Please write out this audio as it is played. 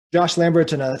Josh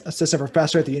Lambert's an assistant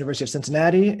professor at the University of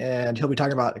Cincinnati, and he'll be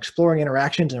talking about exploring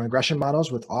interactions and regression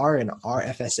models with R and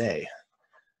rFSA.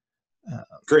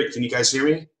 Great. Can you guys hear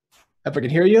me? If I can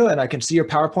hear you, and I can see your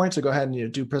PowerPoint, so go ahead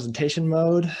and do presentation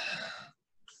mode.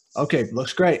 Okay,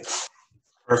 looks great.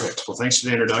 Perfect. Well, thanks for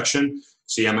the introduction.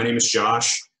 So yeah, my name is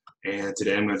Josh, and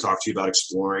today I'm going to talk to you about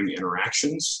exploring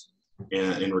interactions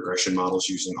in regression models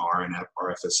using R and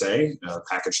rFSA, a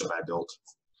package that I built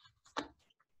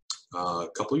a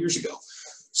couple years ago.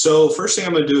 So first thing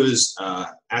I'm going to do is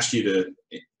ask you to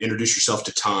introduce yourself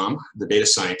to Tom, the data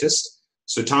scientist.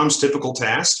 So Tom's typical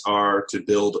tasks are to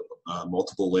build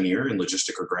multiple linear and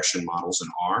logistic regression models in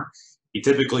R. He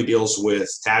typically deals with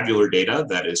tabular data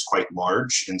that is quite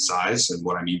large in size, and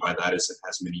what I mean by that is it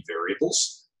has many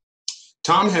variables.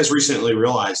 Tom has recently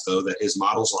realized, though, that his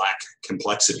models lack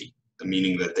complexity,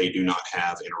 meaning that they do not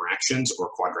have interactions or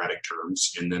quadratic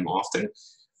terms in them often.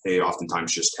 They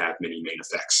oftentimes just have many main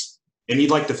effects, and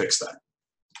he'd like to fix that.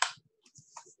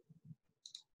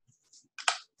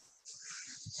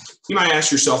 You might ask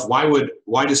yourself,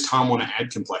 why does Tom want to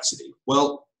add complexity?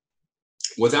 Well,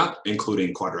 without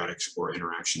including quadratic or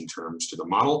interaction terms to the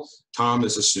model, Tom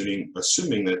is assuming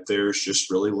that there's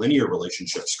just really linear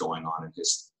relationships going on in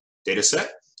his data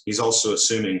set. He's also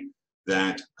assuming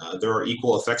that there are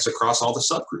equal effects across all the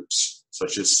subgroups,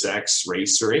 such as sex,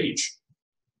 race, or age.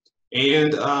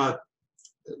 And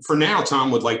for now,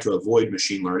 Tom would like to avoid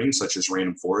machine learning, such as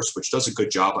random forest, which does a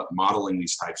good job at modeling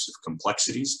these types of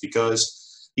complexities because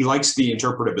he likes the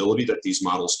interpretability that these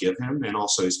models give him, and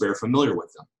also he's very familiar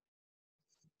with them.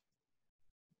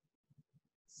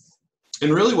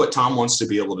 And really what Tom wants to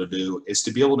be able to do is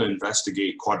to be able to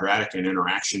investigate quadratic and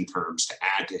interaction terms to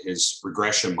add to his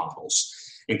regression models.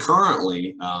 And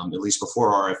currently, at least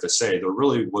before rFSA, there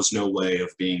really was no way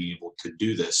of being able to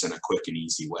do this in a quick and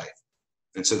easy way.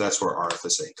 And so that's where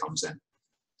rFSA comes in.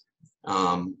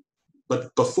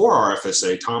 But before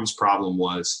rFSA, Tom's problem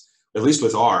was, at least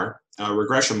with R,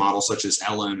 regression models such as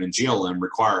LM and GLM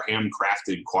require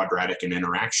handcrafted quadratic and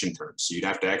interaction terms. So you'd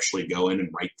have to actually go in and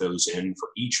write those in for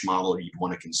each model you'd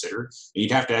want to consider. And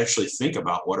you'd have to actually think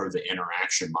about what are the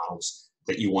interaction models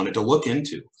that you wanted to look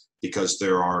into, because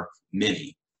there are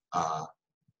many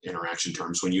interaction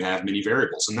terms when you have many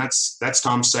variables. And that's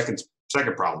Tom's second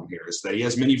problem here, is that he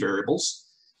has many variables,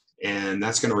 and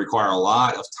that's going to require a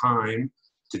lot of time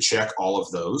to check all of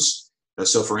those.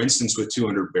 So for instance, with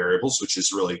 200 variables, which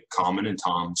is really common in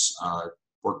Tom's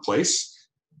workplace,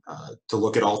 to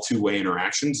look at all two-way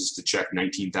interactions is to check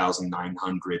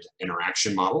 19,900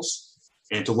 interaction models.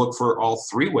 And to look for all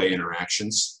three-way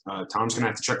interactions, Tom's going to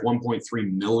have to check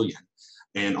 1.3 million.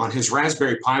 And on his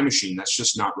Raspberry Pi machine, that's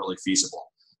just not really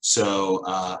feasible.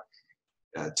 So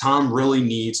Tom really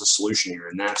needs a solution here,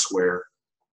 and that's where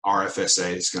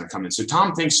rFSA is going to come in. So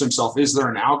Tom thinks to himself, is there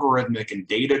an algorithmic and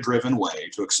data-driven way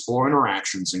to explore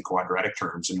interactions in quadratic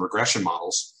terms in regression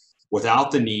models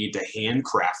without the need to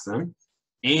handcraft them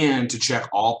and to check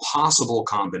all possible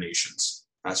combinations?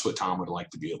 That's what Tom would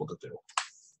like to be able to do.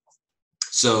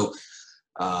 So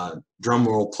drum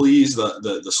roll, please.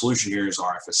 The solution here is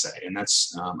rFSA, and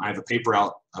that's I have a paper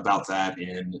out about that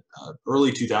in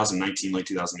early 2019, late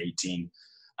 2018.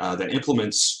 That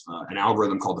implements an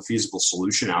algorithm called the feasible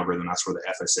solution algorithm. That's where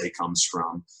the FSA comes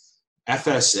from.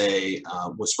 FSA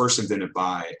was first invented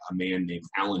by a man named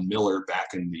Alan Miller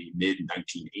back in the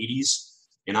mid-1980s,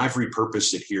 and I've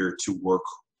repurposed it here to work,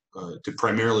 to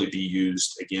primarily be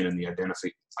used, again, in the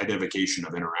identification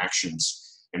of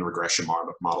interactions in regression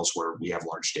models where we have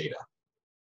large data.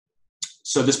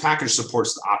 So this package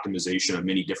supports the optimization of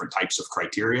many different types of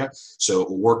criteria. So it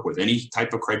will work with any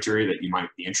type of criteria that you might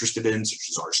be interested in, such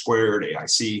as R squared,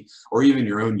 AIC, or even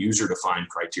your own user-defined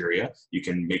criteria. You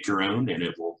can make your own, and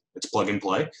it's plug and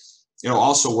play. It'll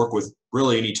also work with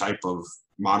really any type of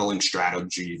modeling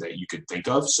strategy that you could think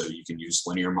of. So you can use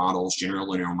linear models, general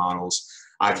linear models.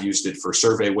 I've used it for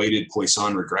survey-weighted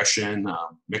Poisson regression,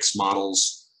 mixed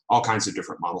models, all kinds of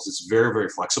different models. It's very, very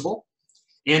flexible.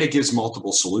 And it gives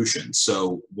multiple solutions.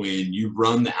 So when you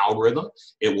run the algorithm,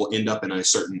 it will end up in a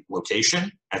certain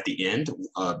location at the end.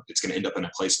 It's going to end up in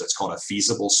a place that's called a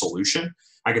feasible solution.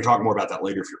 I can talk more about that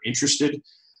later if you're interested.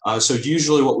 So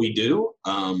usually what we do,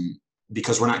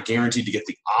 because we're not guaranteed to get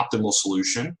the optimal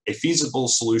solution, a feasible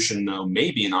solution, though, may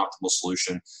be an optimal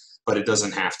solution, but it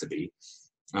doesn't have to be.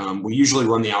 We usually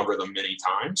run the algorithm many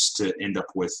times to end up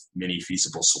with many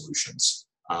feasible solutions,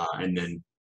 and then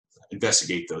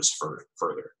investigate those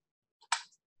further.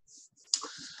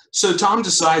 So Tom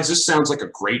decides this sounds like a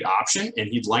great option, and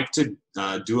he'd like to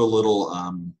do a little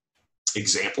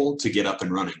example to get up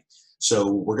and running. So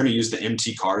we're going to use the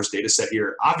MT cars data set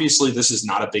here. Obviously, this is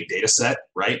not a big data set,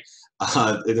 right?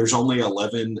 There's only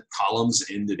 11 columns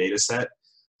in the data set,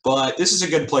 but this is a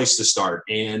good place to start.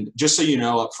 And just so you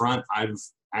know up front, I've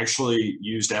actually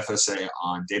used FSA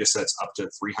on data sets up to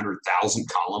 300,000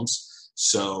 columns.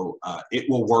 So it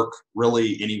will work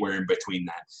really anywhere in between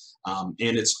that.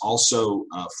 And it's also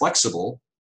flexible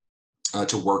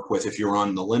to work with if you're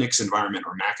on the Linux environment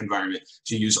or Mac environment,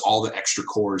 to use all the extra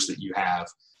cores that you have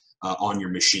on your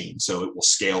machine. So it will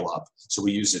scale up. So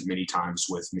we use it many times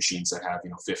with machines that have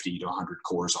 50 to 100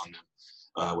 cores on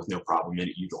them with no problem, and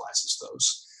it utilizes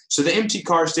those. So the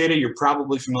mtcars data, you're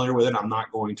probably familiar with it. I'm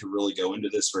not going to really go into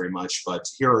this very much, but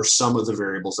here are some of the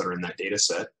variables that are in that data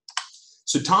set.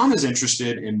 So Tom is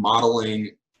interested in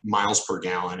modeling miles per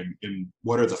gallon and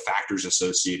what are the factors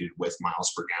associated with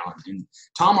miles per gallon. And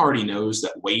Tom already knows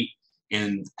that weight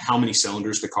and how many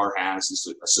cylinders the car has is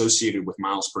associated with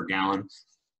miles per gallon.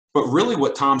 But really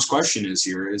what Tom's question is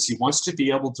here is he wants to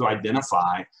be able to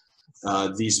identify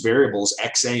these variables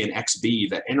XA and XB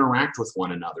that interact with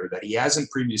one another that he hasn't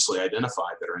previously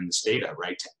identified that are in this data,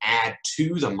 right, to add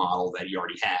to the model that he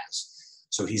already has.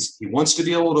 So he wants to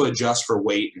be able to adjust for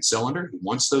weight and cylinder. He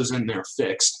wants those in there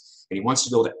fixed, and he wants to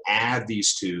be able to add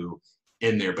these two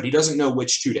in there, but he doesn't know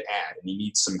which two to add, and he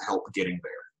needs some help getting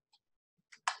there.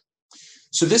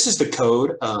 So this is the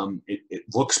code. It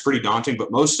looks pretty daunting,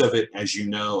 but most of it, as you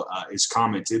know, is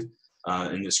commented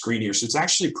in the screen here. So it's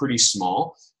actually pretty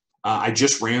small. I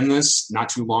just ran this not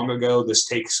too long ago. This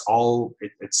takes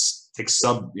takes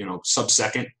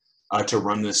sub-second to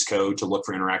run this code to look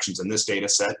for interactions in this data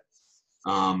set.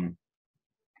 And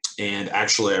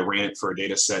actually, I ran it for a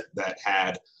data set that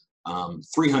had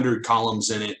 300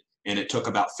 columns in it, and it took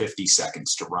about 50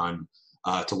 seconds to run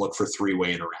to look for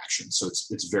three-way interactions. So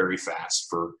it's very fast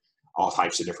for all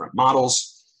types of different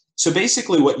models. So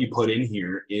basically what you put in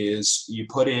here is you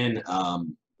put in,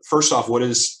 first off, what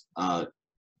is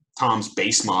Tom's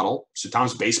base model? So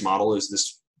Tom's base model is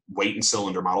this weight and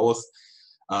cylinder model with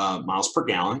miles per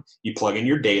gallon. You plug in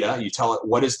your data, you tell it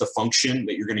what is the function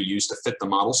that you're going to use to fit the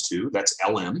models to. That's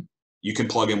LM. You can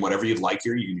plug in whatever you'd like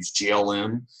here. You can use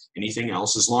GLM, anything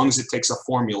else. As long as it takes a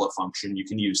formula function, you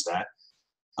can use that.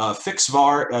 Fix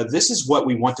var, this is what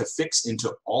we want to fix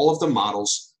into all of the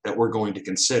models that we're going to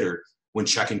consider when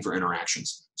checking for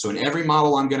interactions. So in every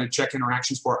model I'm going to check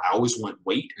interactions for, I always want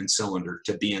weight and cylinder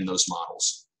to be in those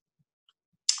models.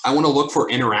 I want to look for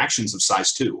interactions of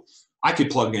size 2. I could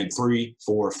plug in 3,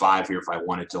 4, 5 here if I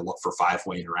wanted to look for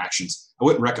 5-way interactions. I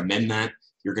wouldn't recommend that.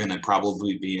 You're going to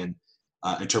probably be in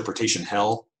interpretation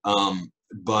hell,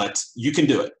 but you can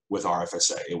do it with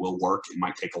rFSA. It will work. It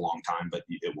might take a long time, but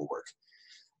it will work.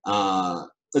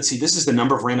 Let's see, this is the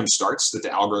number of random starts that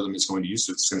the algorithm is going to use.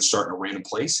 So it's going to start in a random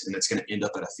place, and it's going to end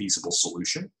up at a feasible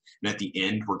solution. And at the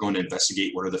end, we're going to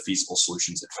investigate what are the feasible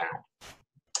solutions it found.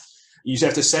 You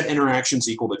have to set interactions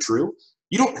equal to true.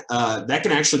 You don't, that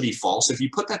can actually be false. If you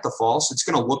put that to false, it's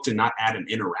going to look to not add an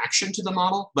interaction to the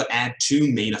model, but add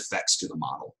 2 main effects to the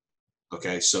model.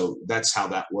 Okay, so that's how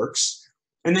that works.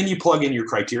 And then you plug in your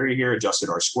criteria here, adjusted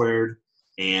R squared,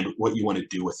 and what you want to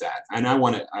do with that. And I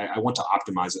want to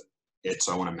optimize it,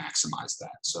 so I want to maximize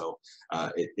that. So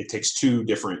it takes 2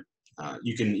 different,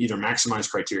 you can either maximize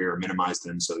criteria or minimize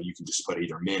them, so you can just put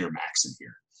either min or max in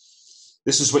here.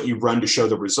 This is what you run to show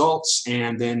the results,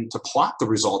 and then to plot the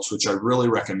results, which I really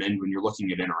recommend when you're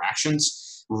looking at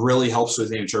interactions, really helps with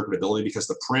the interpretability because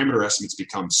the parameter estimates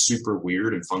become super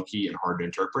weird and funky and hard to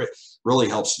interpret. Really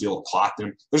helps to be able to plot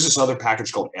them. There's this other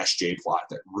package called sjplot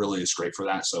that really is great for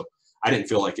that. So I didn't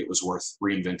feel like it was worth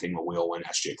reinventing the wheel when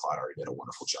sjplot already did a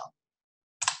wonderful job.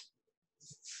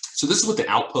 So this is what the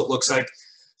output looks like.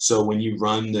 So when you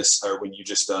run this, or when you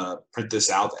just print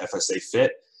this out, the FSA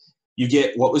fit, you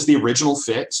get what was the original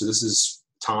fit. So this is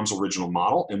Tom's original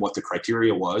model and what the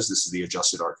criteria was. This is the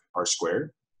adjusted R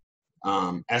squared.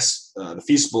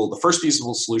 The first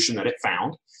feasible solution that it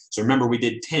found. So remember we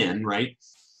did 10, right?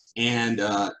 And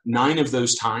 9 of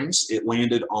those times it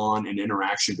landed on an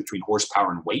interaction between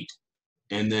horsepower and weight.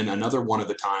 And then another one of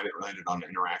the time it landed on an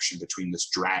interaction between this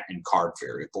drat and carb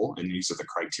variable. And these are the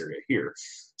criteria here.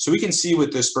 So we can see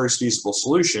with this first feasible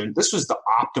solution, this was the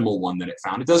optimal one that it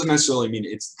found. It doesn't necessarily mean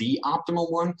it's the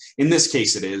optimal one. In this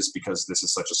case it is, because this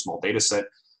is such a small data set.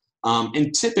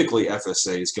 And typically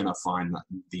FSA is going to find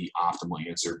the optimal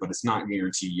answer, but it's not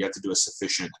guaranteed. You have to do a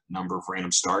sufficient number of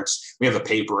random starts. We have a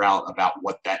paper out about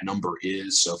what that number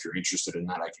is. So if you're interested in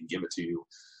that, I can give it to you.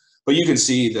 But you can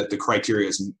see that the criteria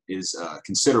is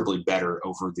considerably better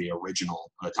over the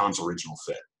original, Tom's original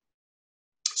fit.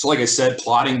 So like I said,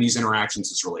 plotting these interactions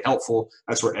is really helpful.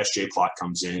 That's where sjplot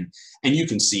comes in. And you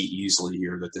can see easily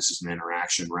here that this is an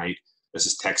interaction, right? This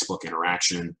is textbook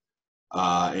interaction.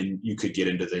 And you could get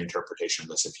into the interpretation of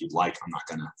this if you'd like. I'm not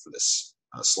going to for this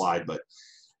slide, but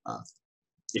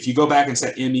if you go back and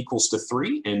set m equals to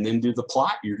 3 and then do the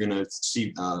plot, you're going to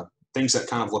see things that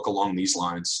kind of look along these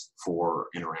lines for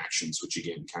interactions, which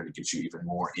again kind of gives you even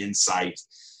more insight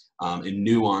and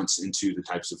nuance into the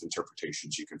types of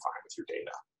interpretations you can find with your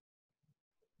data.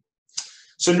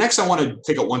 So next I want to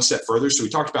take it one step further. So we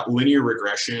talked about linear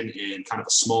regression in kind of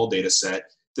a small data set.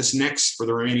 This next, for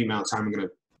the remaining amount of time, I'm going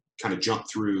to kind of jump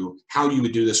through how you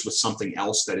would do this with something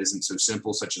else that isn't so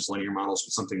simple, such as linear models,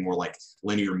 but something more like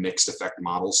linear mixed effect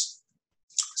models.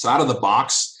 So out of the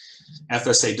box,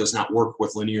 FSA does not work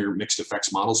with linear mixed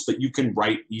effects models, but you can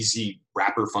write easy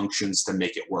wrapper functions to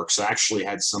make it work. So I actually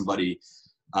had somebody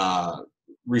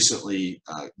recently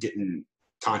get in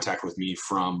contact with me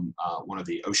from one of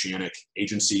the oceanic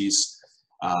agencies,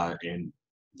 and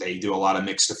they do a lot of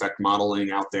mixed effect modeling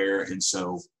out there, and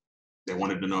so they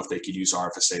wanted to know if they could use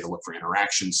rFSA to look for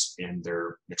interactions in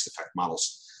their mixed effect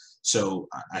models. So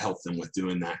I helped them with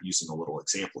doing that using a little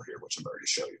example here, which I'm going to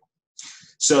show you.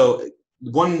 So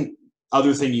one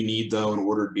other thing you need, though, in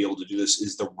order to be able to do this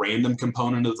is the random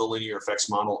component of the linear effects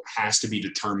model has to be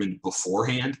determined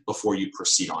beforehand before you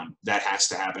proceed on. That has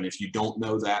to happen. If you don't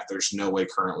know that, there's no way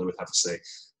currently with FSA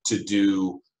to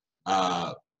do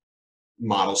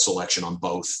model selection on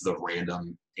both the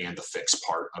random and the fixed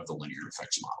part of the linear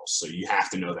effects model. So you have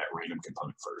to know that random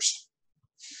component first.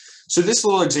 So this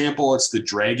little example, it's the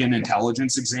dragon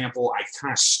intelligence example. I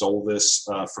kind of stole this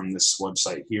from this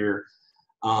website here.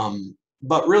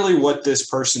 But really what this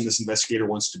person, this investigator,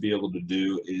 wants to be able to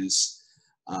do is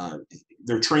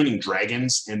they're training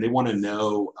dragons, and they want to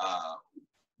know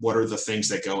what are the things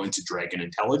that go into dragon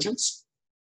intelligence.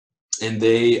 And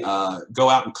they go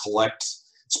out and collect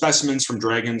specimens from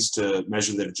dragons to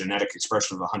measure the genetic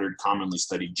expression of 100 commonly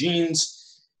studied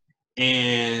genes.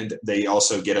 And they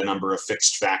also get a number of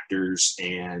fixed factors,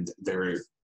 and they're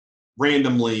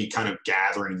randomly kind of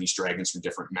gathering these dragons from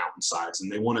different mountainsides. And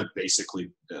they want to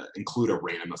basically include a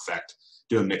random effect,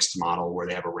 do a mixed model where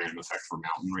they have a random effect for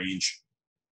mountain range.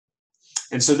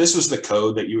 And so this was the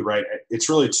code that you would write. It's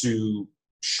really too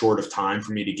short of time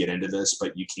for me to get into this,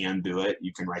 but you can do it.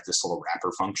 You can write this little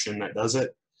wrapper function that does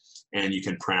it, and you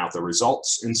can print out the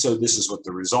results. And so this is what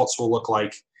the results will look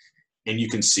like. And you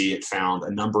can see it found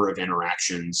a number of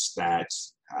interactions that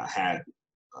had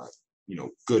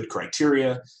good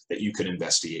criteria that you could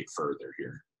investigate further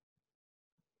here.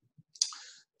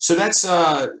 So that's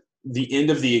the end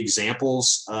of the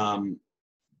examples.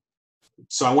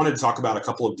 So I wanted to talk about a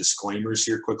couple of disclaimers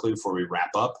here quickly before we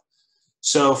wrap up.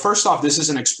 So first off, this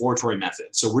is an exploratory method.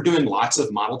 So we're doing lots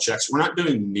of model checks. We're not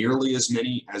doing nearly as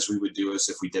many as we would do as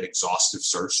if we did exhaustive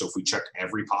search. So if we checked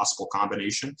every possible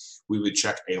combination, we would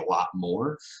check a lot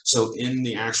more. So in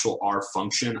the actual R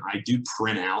function, I do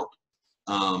print out,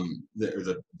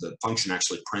 the function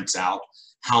actually prints out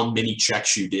how many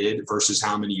checks you did versus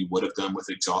how many you would have done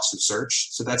with exhaustive search.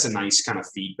 So that's a nice kind of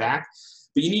feedback.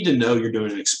 But you need to know you're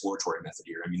doing an exploratory method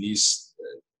here. I mean,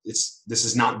 this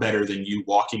is not better than you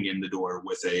walking in the door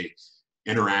with a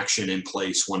interaction in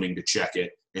place, wanting to check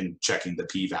it and checking the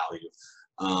p-value.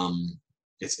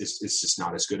 It's just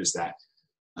not as good as that.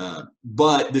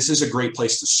 But this is a great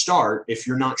place to start if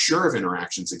you're not sure if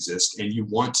interactions exist and you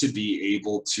want to be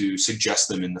able to suggest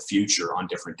them in the future on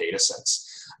different data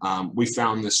sets. We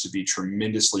found this to be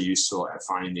tremendously useful at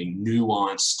finding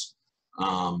nuanced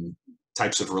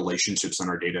types of relationships in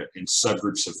our data in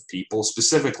subgroups of people,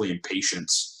 specifically in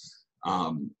patients,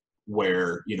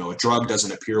 where a drug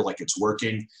doesn't appear like it's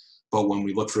working, but when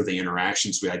we look for the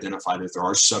interactions, we identify that there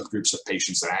are subgroups of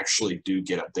patients that actually do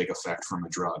get a big effect from a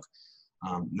drug.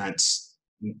 That's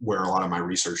where a lot of my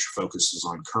research focuses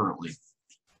on currently.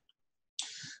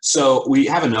 So we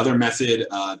have another method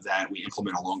that we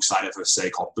implement alongside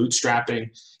FSA called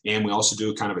bootstrapping, and we also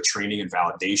do kind of a training and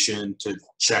validation to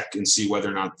check and see whether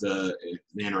or not the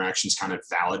interactions kind of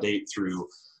validate through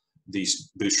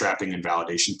these bootstrapping and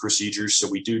validation procedures. So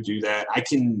we do that.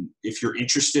 If you're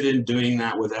interested in doing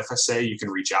that with FSA, you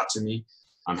can reach out to me.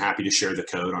 I'm happy to share the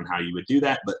code on how you would do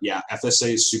that. But yeah,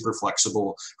 FSA is super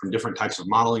flexible, from different types of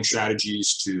modeling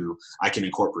strategies to I can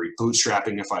incorporate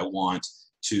bootstrapping if I want,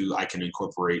 to I can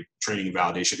incorporate training and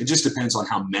validation. It just depends on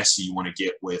how messy you want to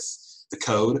get with the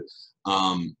code.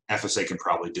 FSA can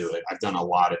probably do it. I've done a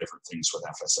lot of different things with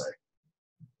FSA.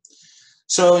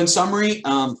 So in summary,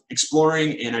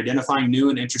 exploring and identifying new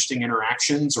and interesting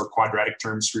interactions or quadratic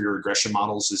terms for your regression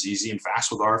models is easy and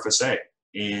fast with rFSA.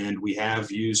 And we have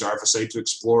used rFSA to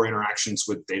explore interactions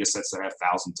with data sets that have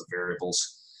thousands of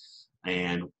variables.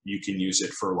 And you can use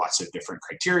it for lots of different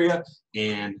criteria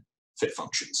and fit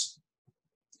functions.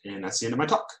 And that's the end of my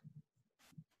talk.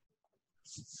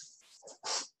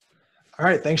 All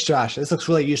right, thanks, Josh. This looks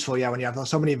really useful. Yeah, when you have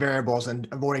so many variables and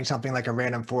avoiding something like a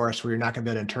random forest where you're not going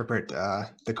to be able to interpret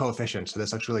the coefficients. So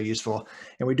this looks really useful.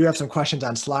 And we do have some questions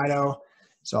on Slido.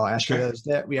 So I'll ask you those.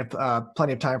 We have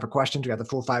plenty of time for questions. We got the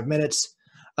full 5 minutes.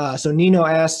 So Nino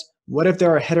asks, what if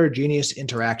there are heterogeneous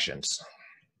interactions?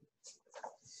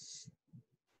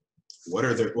 What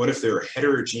if there are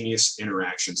heterogeneous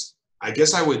interactions? I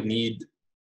guess I would need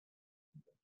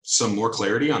some more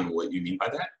clarity on what you mean by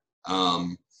that.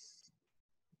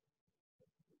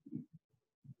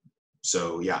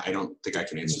 So yeah, I don't think I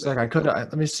can answer that. I could.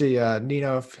 Let me see,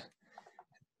 Nino,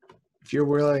 if you're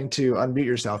willing to unmute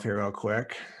yourself here real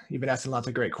quick. You've been asking lots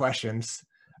of great questions.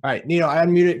 All right, Nino, I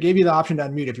gave you the option to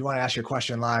unmute if you want to ask your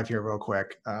question live here real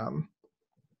quick.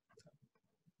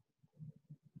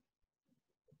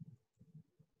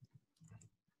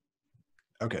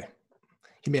 Okay,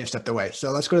 he may have stepped away.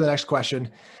 So let's go to the next question.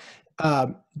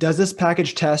 Does this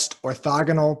package test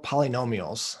orthogonal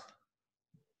polynomials?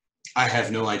 I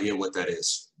have no idea what that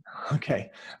is. Okay,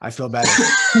 I feel better.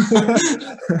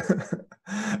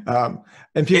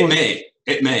 And people,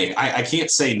 it may. I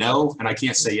can't say no and I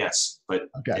can't say yes, but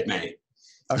it may.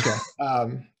 Okay,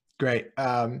 great.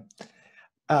 And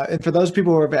for those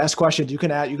people who have asked questions, you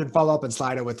can follow up in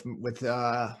Slido with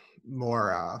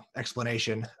more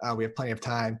explanation. We have plenty of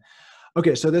time.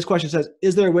 Okay, so this question says,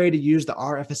 is there a way to use the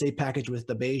rFSA package with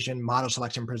the Bayesian model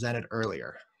selection presented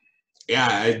earlier? Yeah,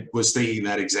 I was thinking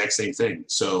that exact same thing.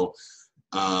 So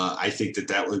I think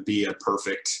that would be a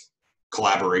perfect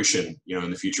collaboration, in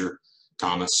the future,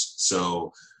 Thomas.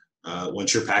 So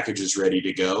once your package is ready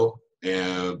to go,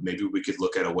 maybe we could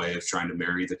look at a way of trying to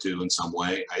marry the two in some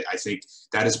way. I think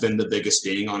that has been the biggest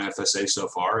ding on FSA so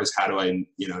far, is how do I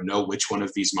know which one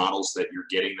of these models that you're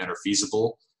getting that are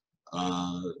feasible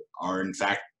are in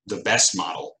fact the best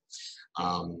model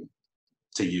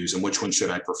to use, and which one should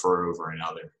I prefer over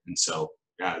another. And so,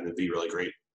 yeah, it'd be really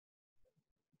great.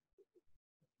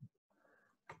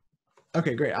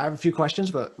 Okay, great. I have a few questions,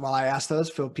 but while I ask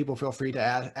those, people feel free to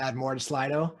add more to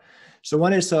Slido. So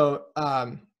one is, the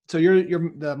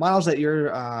models that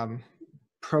your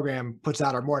program puts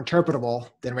out are more interpretable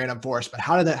than random forest, but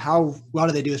how well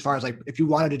do they do as far as, like, if you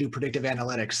wanted to do predictive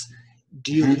analytics,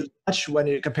 do you lose much when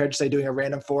you compared to, say, doing a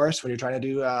random forest when you're trying to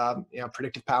do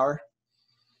predictive power?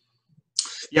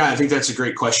 Yeah, I think that's a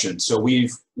great question. So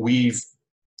we've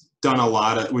done a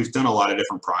lot of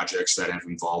different projects that have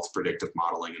involved predictive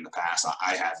modeling in the past.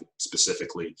 I have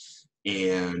specifically,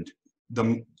 and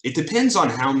it depends on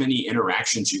how many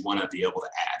interactions you want to be able to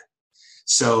add.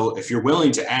 So if you're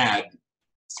willing to add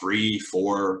 3,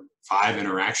 4, 5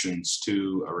 interactions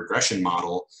to a regression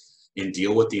model and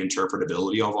deal with the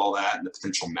interpretability of all that and the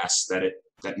potential mess that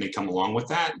may come along with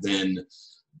that, then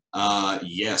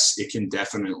yes, it can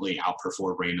definitely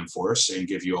outperform random forest and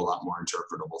give you a lot more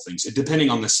interpretable things, depending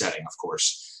on the setting, of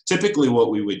course. Typically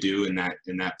what we would do in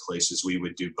that place is we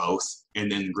would do both and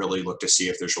then really look to see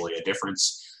if there's really a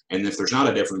difference. And if there's not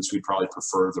a difference, we'd probably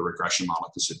prefer the regression model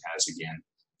because it has, again,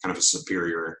 kind of a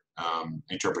superior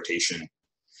interpretation.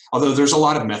 Although there's a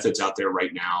lot of methods out there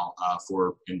right now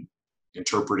for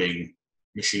interpreting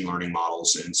machine learning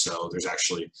models. And so there's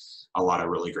actually a lot of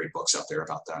really great books out there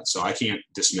about that. So I can't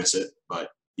dismiss it, but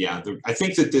yeah, I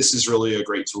think that this is really a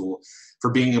great tool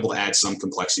for being able to add some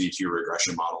complexity to your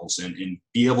regression models and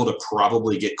be able to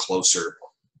probably get closer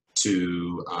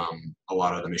to a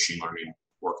lot of the machine learning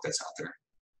work that's out there.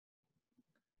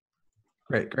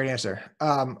 Great answer.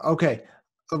 Okay,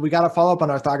 we got to follow up on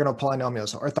orthogonal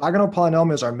polynomials. Orthogonal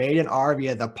polynomials are made in R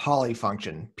via the poly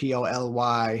function,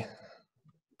 P-O-L-Y,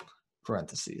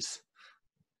 parentheses.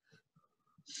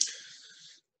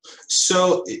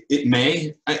 So it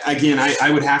may. Again,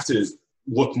 I would have to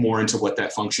look more into what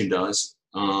that function does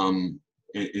and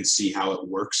see how it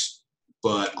works.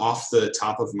 But off the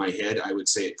top of my head, I would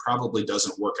say it probably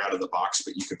doesn't work out of the box,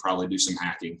 but you could probably do some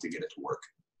hacking to get it to work.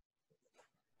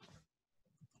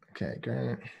 Okay,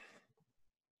 great.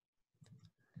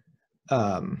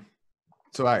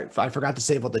 So I forgot to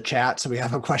disable the chat. So we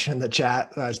have a question in the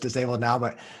chat. It's disabled now,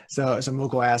 but so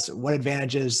Mukul asks, what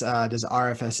advantages does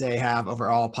rFSA have over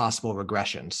all possible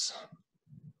regressions?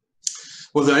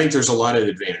 Well, I think there's a lot of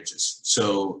advantages.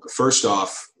 So first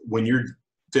off, when you're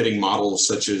fitting models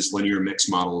such as linear mixed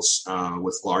models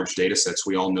with large data sets,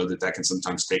 we all know that can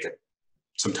sometimes take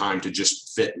some time to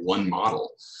just fit one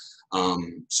model.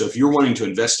 So if you're wanting to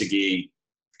investigate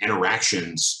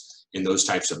interactions in those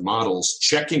types of models,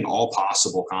 checking all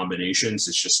possible combinations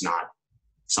is just not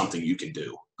something you can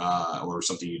do or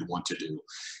something you'd want to do.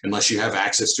 Unless you have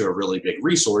access to a really big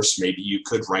resource, maybe you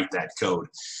could write that code.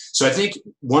 So I think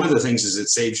one of the things is it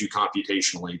saves you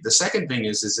computationally. The second thing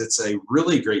is it's a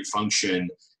really great function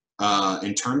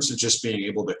in terms of just being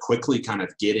able to quickly kind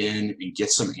of get in and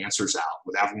get some answers out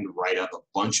without having to write up a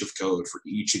bunch of code for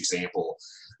each example,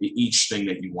 each thing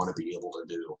that you want to be able to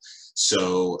do.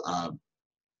 So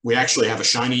we actually have a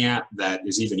Shiny app that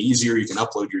is even easier. You can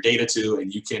upload your data to,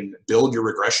 and you can build your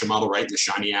regression model right in the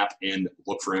Shiny app and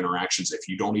look for interactions if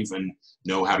you don't even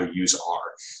know how to use R.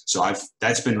 So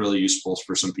that's been really useful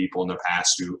for some people in the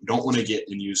past who don't want to get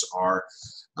and use R.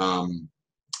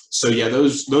 So yeah,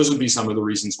 those would be some of the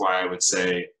reasons why I would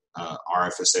say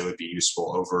rFSA would be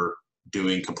useful over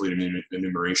doing complete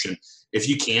enumeration. If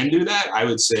you can do that, I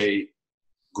would say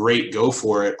great, go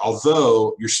for it.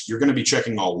 Although you're going to be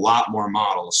checking a lot more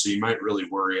models, so you might really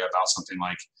worry about something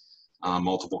like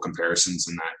multiple comparisons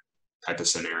in that type of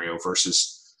scenario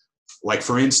versus, like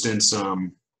for instance,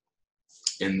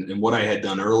 in what I had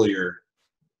done earlier,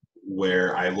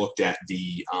 where I looked at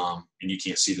the and you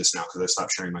can't see this now because I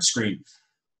stopped sharing my screen,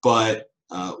 but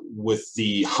with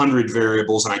the 100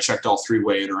 variables, and I checked all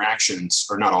three-way interactions,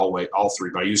 or not all three,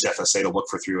 but I used FSA to look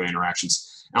for three-way interactions.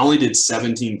 I only did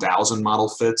 17,000 model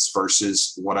fits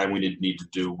versus what I would need to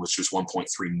do, which was 1.3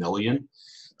 million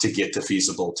to get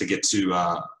to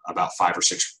about 5 or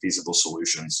 6 feasible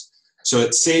solutions. So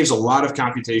it saves a lot of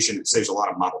computation. It saves a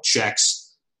lot of model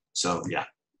checks. So yeah.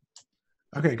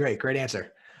 Okay, great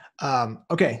answer.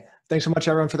 Okay. Thanks so much,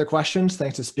 everyone, for the questions.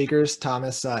 Thanks to speakers,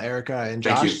 Thomas, Erica, and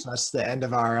Josh. Thank you. So that's the end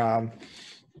of our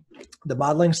the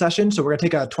modeling session. So we're going to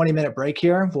take a 20-minute break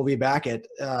here. We'll be back at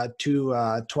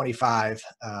 2:25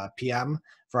 p.m.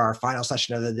 for our final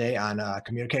session of the day on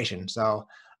communication. So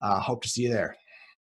hope to see you there.